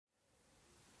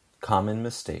Common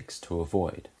mistakes to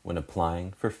avoid when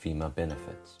applying for FEMA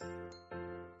benefits.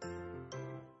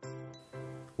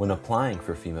 When applying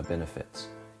for FEMA benefits,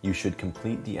 you should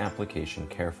complete the application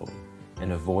carefully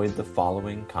and avoid the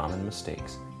following common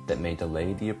mistakes that may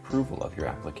delay the approval of your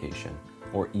application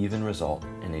or even result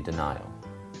in a denial.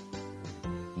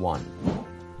 1.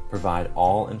 Provide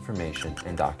all information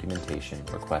and documentation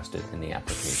requested in the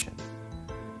application.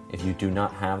 If you do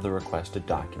not have the requested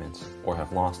documents or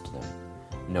have lost them,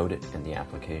 note it in the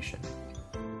application.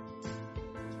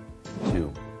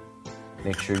 2.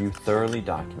 Make sure you thoroughly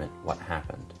document what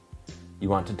happened. You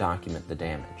want to document the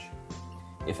damage.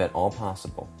 If at all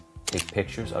possible, take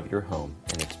pictures of your home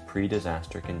in its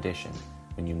pre-disaster condition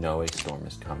when you know a storm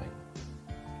is coming.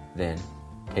 Then,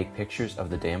 take pictures of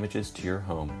the damages to your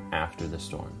home after the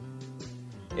storm.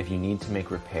 If you need to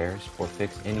make repairs or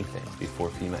fix anything before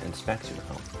FEMA inspects your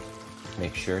home,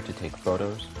 make sure to take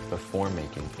photos before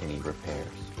making any repairs.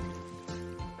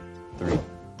 3.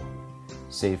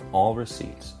 Save all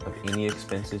receipts of any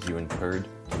expenses you incurred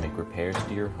to make repairs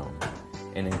to your home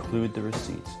and include the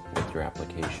receipts with your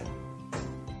application.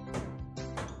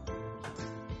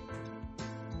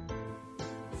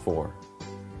 4.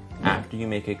 After you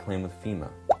make a claim with FEMA,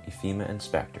 a FEMA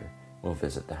inspector will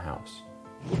visit the house.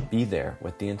 Be there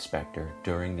with the inspector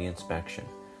during the inspection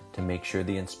to make sure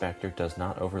the inspector does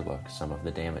not overlook some of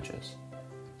the damages.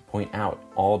 Point out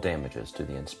all damages to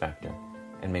the inspector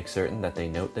and make certain that they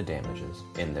note the damages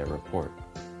in their report.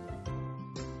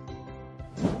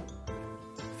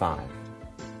 5.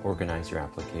 Organize your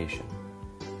application.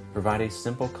 Provide a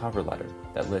simple cover letter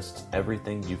that lists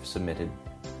everything you've submitted.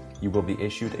 You will be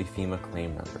issued a FEMA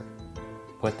claim number.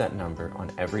 Put that number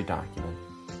on every document,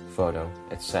 photo,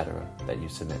 etc. that you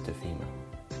submit to FEMA.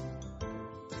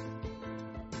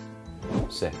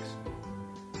 6.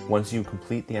 Once you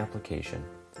complete the application,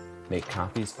 make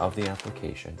copies of the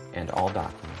application and all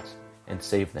documents and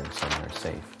save them somewhere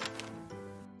safe.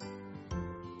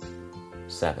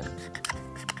 7.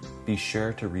 Be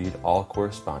sure to read all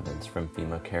correspondence from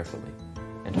FEMA carefully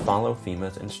and follow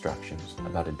FEMA's instructions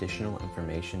about additional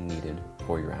information needed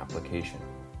for your application.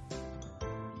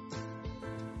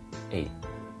 8.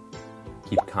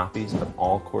 Keep copies of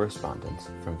all correspondence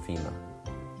from FEMA.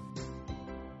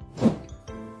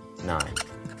 9.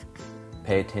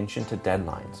 Pay attention to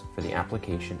deadlines for the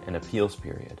application and appeals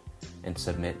period and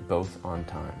submit both on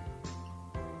time.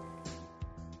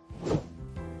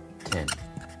 10.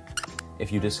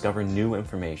 If you discover new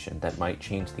information that might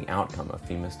change the outcome of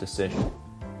FEMA's decision,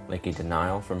 like a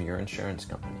denial from your insurance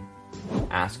company,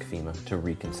 ask FEMA to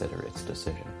reconsider its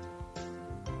decision.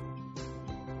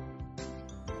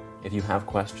 If you have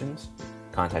questions,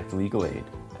 contact Legal Aid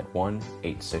at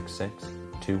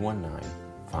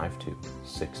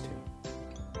 1-866-219-5262.